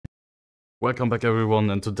Welcome back everyone,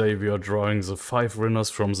 and today we are drawing the 5 winners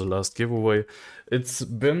from the last giveaway. It's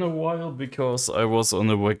been a while because I was on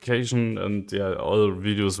a vacation and yeah, all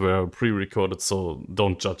videos were pre-recorded, so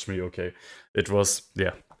don't judge me, okay? It was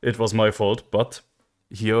my fault, but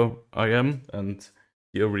here I am and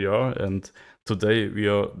here we are, and today we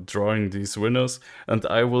are drawing these winners and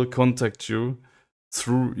I will contact you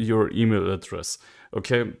through your email address.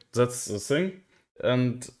 Okay, that's the thing.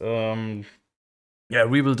 And yeah,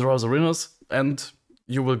 we will draw the winners and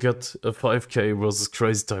you will get a 5k versus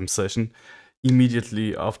Crazy Time session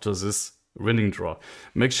immediately after this winning draw.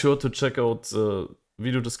 Make sure to check out the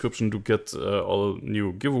video description to get all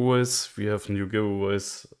new giveaways. We have new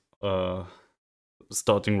giveaways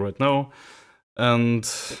starting right now. And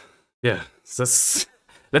yeah,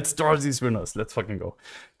 let's draw these winners. Let's fucking go.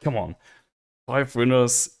 Come on. 5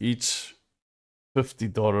 winners, each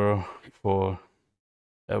 $50 for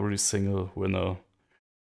every single winner.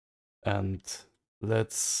 And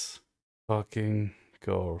let's fucking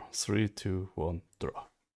go. 3, 2, 1, draw.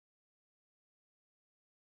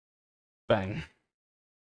 Bang.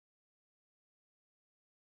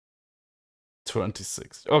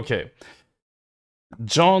 26. Okay.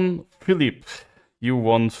 John Philip, you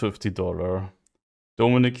won $50.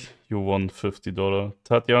 Dominic, you won $50.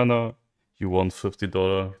 Tatiana, you won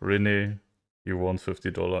 $50. Renee, you won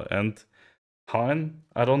 $50. And Hein,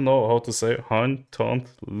 I don't know how to say Hein, Tant,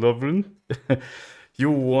 Lovin, you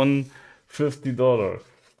won $50.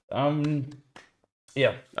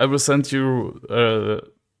 Yeah, I will send you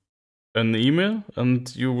an email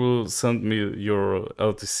and you will send me your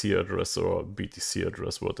LTC address or BTC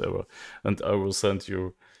address, whatever, and I will send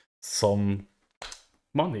you some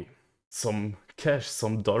money, some cash,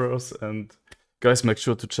 some dollars. And guys, make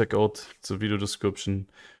sure to check out the video description,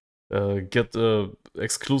 get a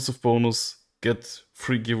exclusive bonus, get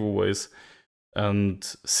free giveaways,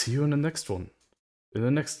 and see you in the next one, in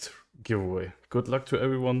the next giveaway. Good luck to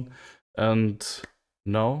everyone, and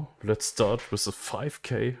now let's start with a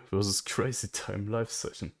 5k versus Crazy Time live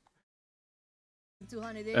session.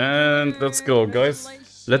 And let's go, guys.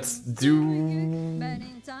 Let's do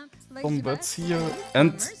some bets here,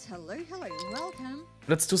 and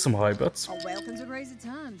let's do some high bets.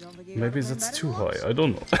 Maybe that's too high, I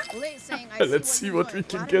don't know. Let's see what we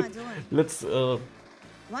can get. Let's What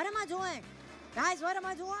am I doing? Guys, what am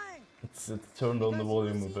I doing? let's turn down the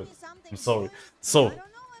volume a bit. I'm sorry. So, I don't know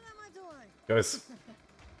what am I doing. guys,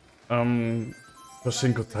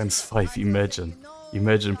 Pachinko times 5, imagine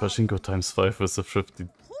Pachinko times 5 with a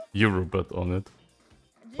 €50 bet on it.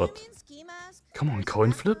 But Do you mean ski mask? come on,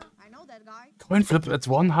 coin flip? I know that guy. Coin flip at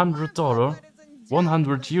 $100,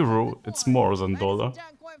 €100, it's more than dollar.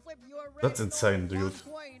 That's insane, dude.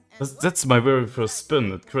 That's my very first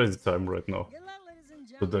spin at Crazy Time right now.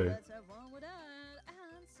 Today.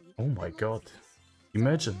 Oh my god.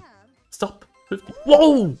 Imagine. Stop. 50.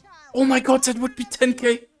 Whoa! Oh my god, that would be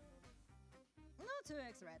 10k.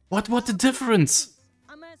 What the difference?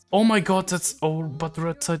 Oh my god, that's... Oh, but the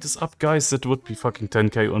red side is up, guys. That would be fucking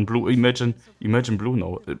 10k on blue. Imagine blue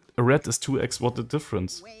now. A red is 2x, what the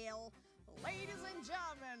difference? Well, ladies and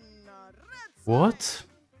gentlemen, red What?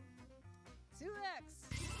 2x.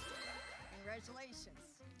 Congratulations.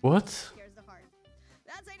 What? Here's the heart.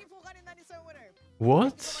 That's 8,497 winner.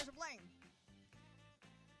 What? So much for playing.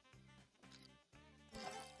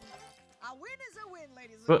 A win is a win,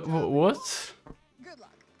 ladies and gentlemen. What? Good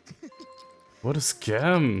luck. What a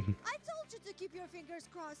scam. I told you to keep your fingers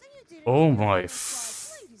crossed, and you didn't. Oh keep your my fingers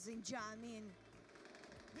crossed, ladies and gentlemen.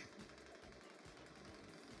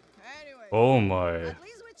 Anyway. Oh my. At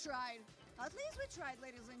least we tried. At least we tried,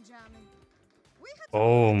 ladies and gentlemen. We had to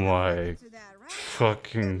Oh put my effort into that, right?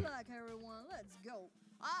 fucking... Good luck, everyone. Let's go.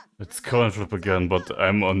 It's coin flip again, but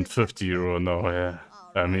I'm on €50 now, yeah.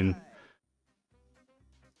 I mean...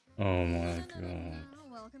 Oh my god.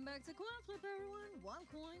 Welcome back to Coin Flip, everyone. 1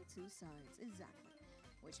 coin, 2 sides, exactly.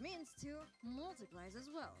 Which means 2 multiplies as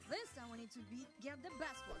well. This time we need to get the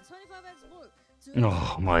best one. 25x blue.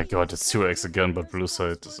 Oh my god, it's 2x again, but blue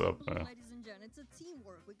side is up. Yeah. Ladies and gentlemen, it's a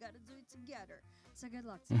teamwork. We gotta do it together. So good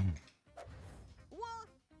luck to you. Well,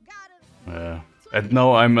 got it. Yeah. And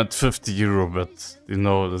now I'm at €50, but you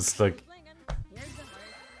know, it's like... Here's the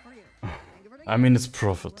heart for you. Thank you for the I mean, it's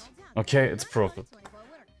profit. Okay, it's profit.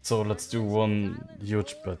 So let's do one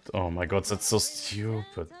huge bet. Oh my god, that's so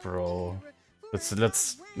stupid, bro.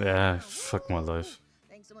 Let's... Yeah, fuck my life.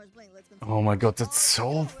 Thanks so much, Blaine. Let's continue. Oh my god, that's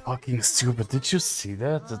so fucking stupid. Did you see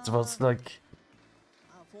that? It was like...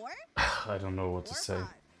 4? I don't know what to Or say. 5?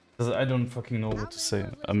 'Cause I don't fucking know what to say.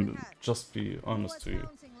 I'm just be honest What's to you.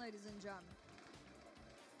 counting, ladies and gentlemen?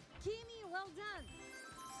 Kimi, well done.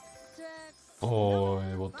 2x, Oh,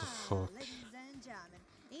 what the fuck? Ladies and gentlemen.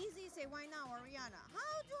 Easy, say why now, Ariana?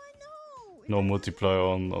 How do I know? No multiplier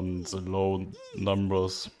on the low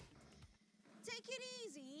numbers. Take it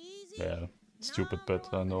easy, easy. Yeah, stupid bet,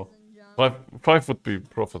 I Number one, know. ladies and gentlemen. Five would be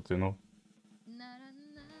profit, you know. Na, na, na,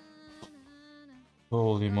 na, na.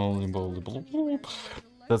 Holy Girl, moly, let's moly, go. blah, Congratulations. blah,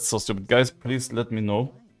 blah. That's so stupid. Guys, please let me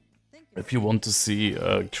know Thank you. if you want to see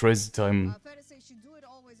Crazy Time Feta says she do it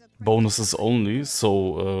always at bonuses only.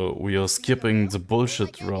 So we are skipping the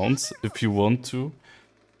bullshit rounds if you want to.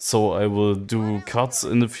 So I will do cuts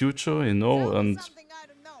in the future, you know, and something I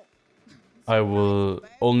don't know. I will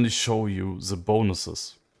only show you the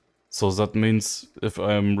bonuses. So that means if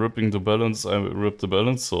I'm ripping the balance, I rip the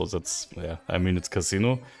balance. So that's, yeah, I mean, it's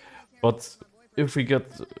casino. But if we get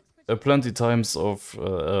plenty times of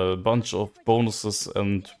a bunch of bonuses,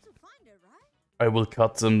 and I will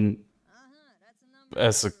cut them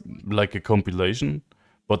as like a compilation.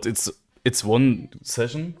 But it's one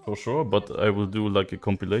session for sure, but I will do like a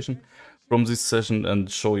compilation from this session and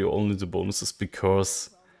show you only the bonuses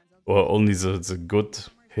because, or only the good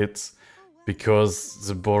hits, because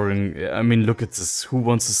the boring, I mean, look at this. Who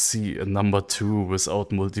wants to see a number 2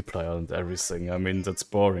 without multiplier and everything? I mean, that's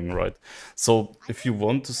boring, right? So if you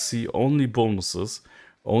want to see only bonuses,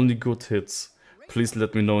 only good hits, please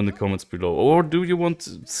let me know in the comments below. Or do you want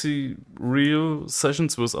to see real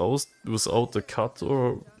sessions without a cut,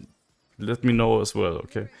 or let me know as well,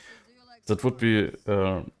 okay? That would be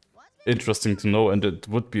interesting to know, and it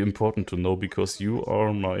would be important to know because you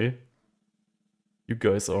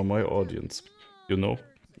guys are my audience, you know?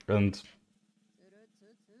 And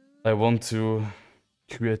I want to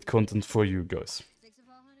create content for you guys.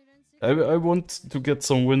 I want to get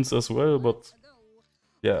some wins as well, but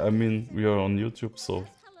yeah, I mean, we are on YouTube, so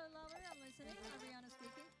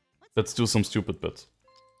let's do some stupid bets.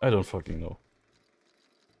 I don't fucking know.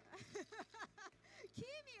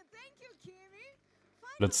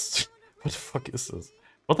 Let's... What the fuck is this?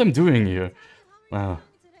 What I'm doing here? Ah.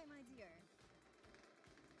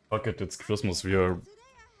 Fuck it, it's Christmas. We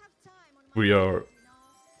are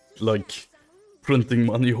like printing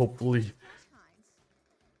money, hopefully.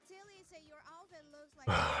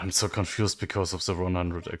 I'm so confused because of the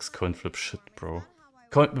 100x coin flip shit, bro.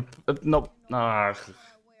 No.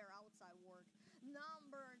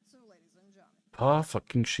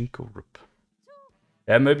 Fucking Shinko rip.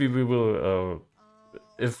 Yeah, maybe we will,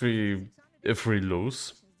 if we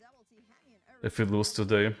lose. If we lose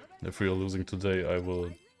today, if we are losing today, I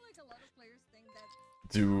will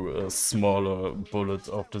do a smaller bullet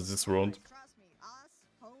after this round.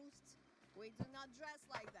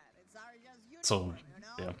 So,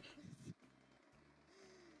 yeah.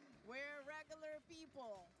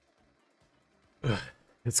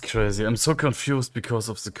 It's crazy. I'm so confused because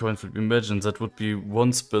of the coin flip. Imagine that would be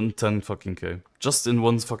one spin, 10 fucking K. Just in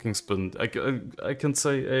one fucking spin. I can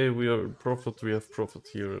say, hey, we have profit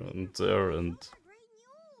here and there, and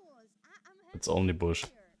it's only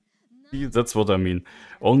bullshit. See, that's what I mean.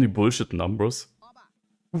 Only bullshit numbers.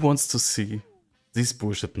 Who wants to see these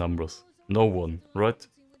bullshit numbers? No one, right?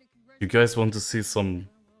 You guys want to see some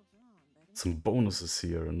bonuses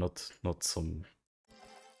here, not some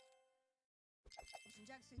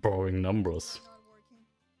boring numbers.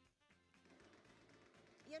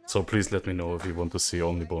 So please let me know if you want to see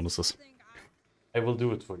only bonuses. I will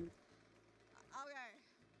do it for you.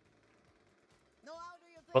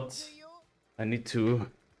 But I need to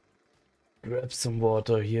grab some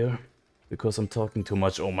water here because I'm talking too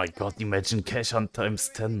much. Oh my god, imagine cash hunt times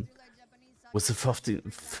 10 with a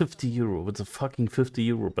 50 euro, with a fucking 50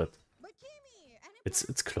 euro bet.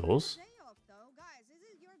 It's close.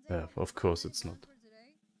 Yeah, of course it's not.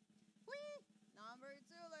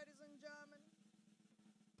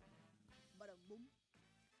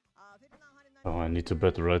 Oh, I need to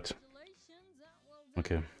bet, right?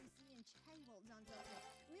 Okay.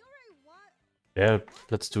 Yeah,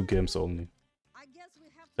 let's do games only.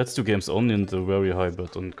 Let's do games only and a very high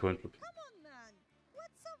bet on coin flip. Come on, man.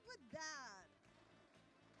 What's up with that?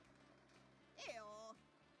 Ew.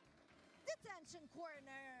 Detention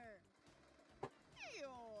corner. Ew.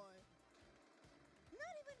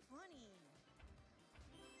 Not even funny.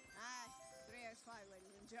 3x5,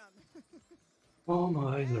 ladies and gentlemen. Oh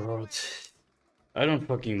my lord. I don't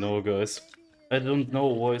fucking know, guys. I don't know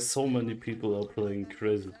why so many people are playing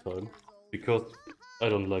Crazy Time. Because I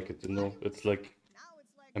don't like it, you know? It's like...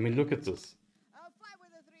 I mean, look at this. 5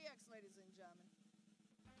 with a 3x, ladies and gentlemen.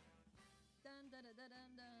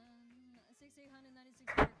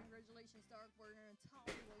 6896. Congratulations, Dark Warner.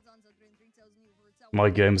 Well done, 3,000 My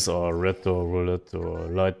games are Red Door Roulette or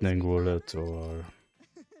Lightning Roulette or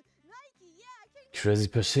Crazy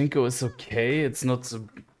Pachinko is okay. It's not the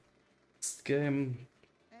best game.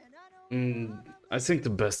 I think the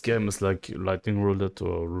best game is like Lightning Roulette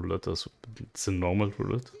or Roulette. It's a normal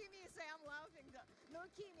roulette.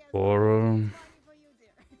 Or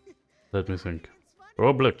let me think.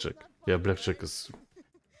 Or Blackjack. Yeah, Blackjack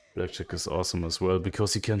is awesome as well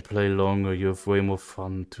because you can play longer. You have way more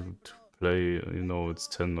fun to play. You know, it's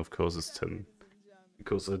 10. Of course, it's 10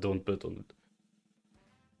 because I don't bet on it.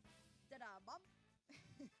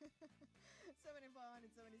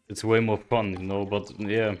 It's way more fun, you know. But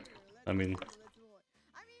yeah, I mean,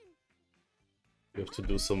 you have to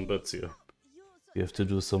do some bets here. You have to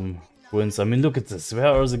do some wins. I mean, look at this. Where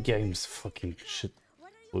are the games? Fucking shit.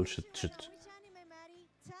 Bullshit shit.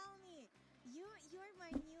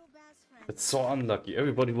 It's so unlucky.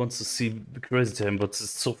 Everybody wants to see Crazy Time, but it's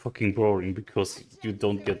so fucking boring because you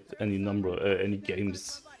don't get any any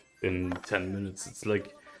games in 10 minutes. It's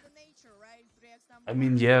like, I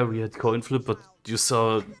mean, yeah, we had coin flip, but you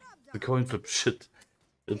saw the coin flip shit.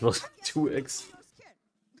 It was 2x.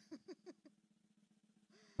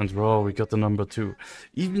 And raw, we got the number 2.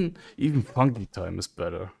 Even Funky Time is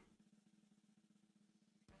better.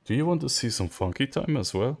 Do you want to see some Funky Time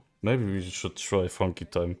as well? Maybe we should try Funky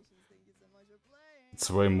Time. It's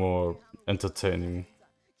way more entertaining,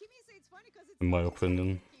 in my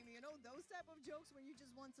opinion.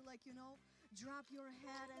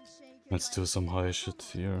 Let's do some high shit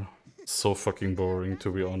here. It's so fucking boring,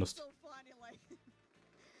 to be honest.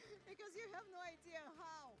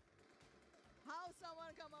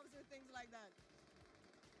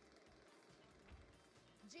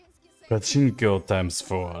 Pachinko times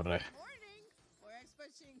 4.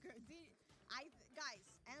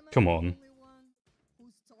 Come on.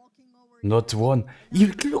 Not one.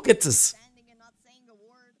 You look at this.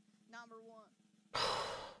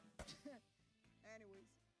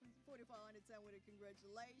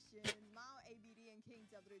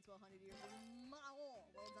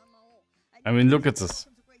 I mean, look at this.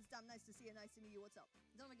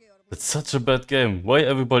 It's such a bad game. Why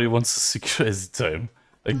everybody wants to see Crazy Time?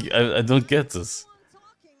 I don't get this.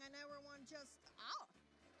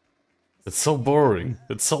 It's so boring.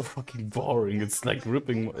 It's so fucking boring. It's like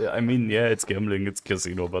ripping. I mean, yeah, it's gambling, it's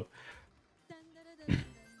casino, but.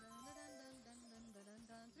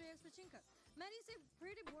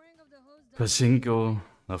 Pachinko?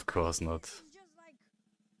 Of course not.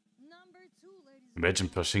 Imagine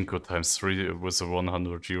Pachinko times 3 with a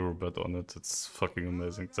 100 euro bet on it. It's fucking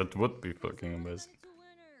amazing. That would be fucking amazing.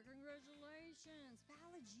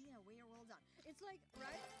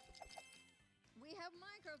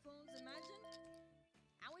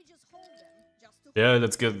 Yeah,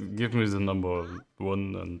 let's give me the number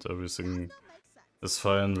 1 and everything is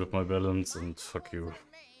fine with my balance and fuck you.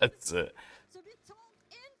 That's it.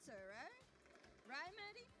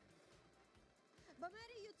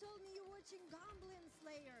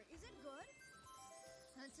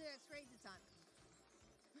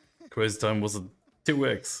 Crazy Time was a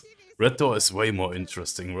 2x. Red Door is way more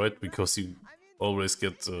interesting, right? Because you always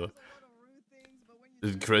get the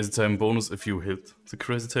Crazy Time bonus if you hit the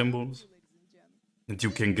Crazy Time bonus. And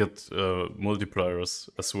you can get multipliers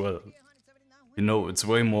as well. You know, it's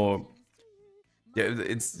way more... Yeah,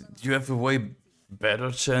 you have a way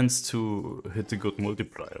better chance to hit a good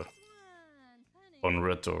multiplier on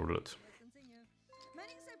Red or Red.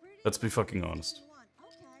 Let's be fucking honest.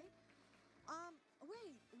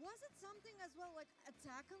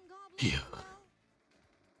 Yeah.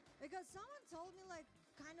 Because someone told me, like,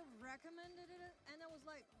 kind of recommended it, and I was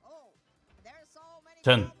like, oh, there's so many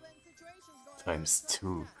 10 times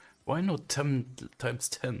 2. Why not 10 times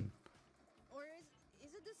 10? Or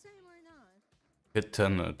is it the same or not? Hit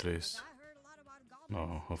 10 at least.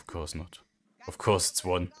 No, of course not. Of course it's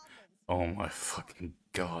 1. Oh my fucking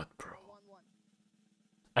god, bro.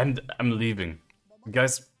 I'm leaving.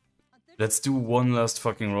 Guys, let's do one last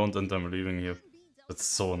fucking round and I'm leaving here. That's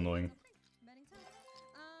so annoying.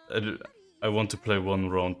 I want to play one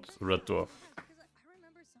round Red Door.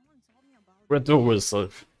 Red Door will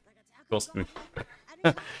save. Cost me.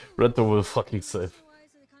 Red Door will fucking save.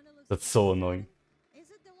 That's so annoying.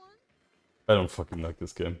 I don't fucking like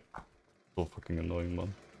this game. So fucking annoying,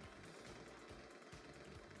 man.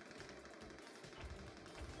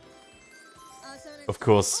 Of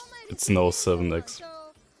course, it's now 7x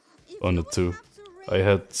on it too. I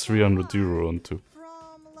had 300 euro on 2.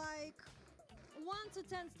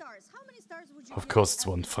 Of course it's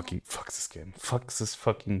 1. Fucking fuck this game. Fuck this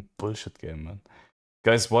fucking bullshit game, man.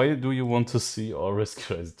 Guys, why do you want to see always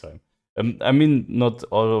Crazy Time? I mean, not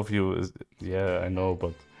all of you is... Yeah, I know,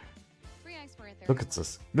 but... Look at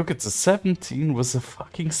this. Look at the 17 with a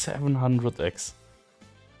fucking 700x.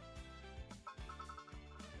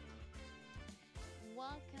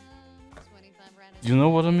 You know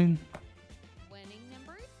what I mean? Winning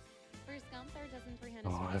numbers. First come, third dozen, 300.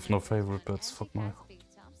 Oh, I have no favorite bets. Fuck my life.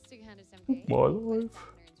 life.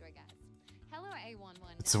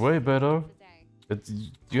 It's way better.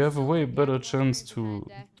 You have a way better chance to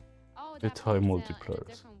hit high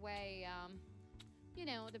multipliers. You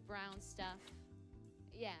know, the brown stuff.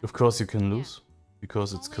 Yeah. Of course you can lose,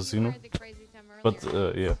 because it's casino. But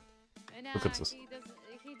yeah, look at this. He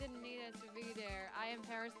didn't need us to be there. I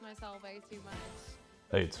embarrassed myself way too much.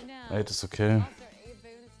 8. 8 is okay. After 8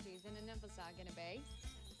 bonus keys, and the numbers are gonna be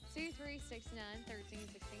 2, 3, 6, 9, 13,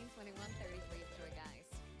 16, 21, 33 for you guys.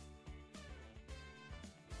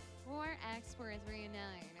 4x for a 3 and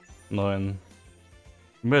 9. 9.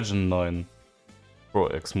 Imagine 9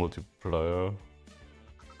 for X multiplier.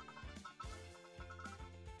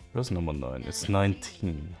 Where's number 9? It's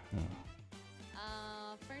 19. Yeah.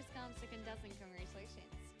 First come, second dozen,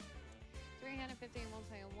 congratulations. 315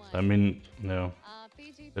 multi-1. I mean, yeah.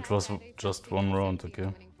 It was just one round,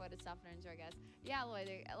 okay. Yeah,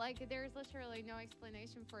 like there's literally no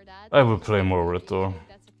explanation for that. I will play more retro.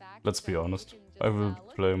 Let's be honest. I will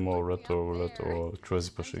play more retro roulette or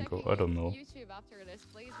crazy pachinko. I don't know.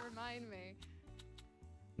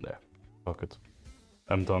 Yeah, fuck it.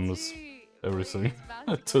 I'm done with everything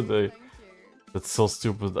today. That's so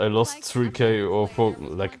stupid. I lost 3k or 4,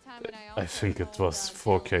 like, I think it was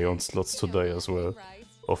 4k on slots today as well.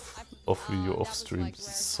 Off video, off stream.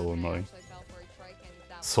 It's so annoying.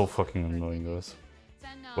 So fucking annoying, guys.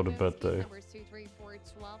 What a bad day.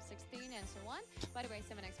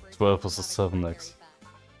 12 was a 7x.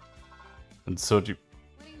 And 30.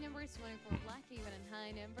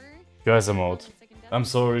 Guys, I'm out. I'm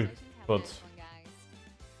sorry, but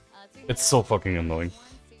it's so fucking annoying.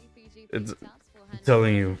 It's I'm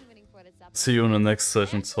telling you. See you in the next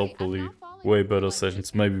sessions, hopefully. Way better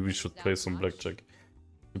sessions. Maybe we should play some blackjack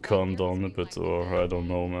to calm down a bit, or I don't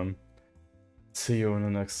know, man. See you in the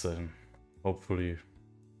next session. Hopefully,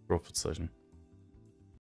 profit session.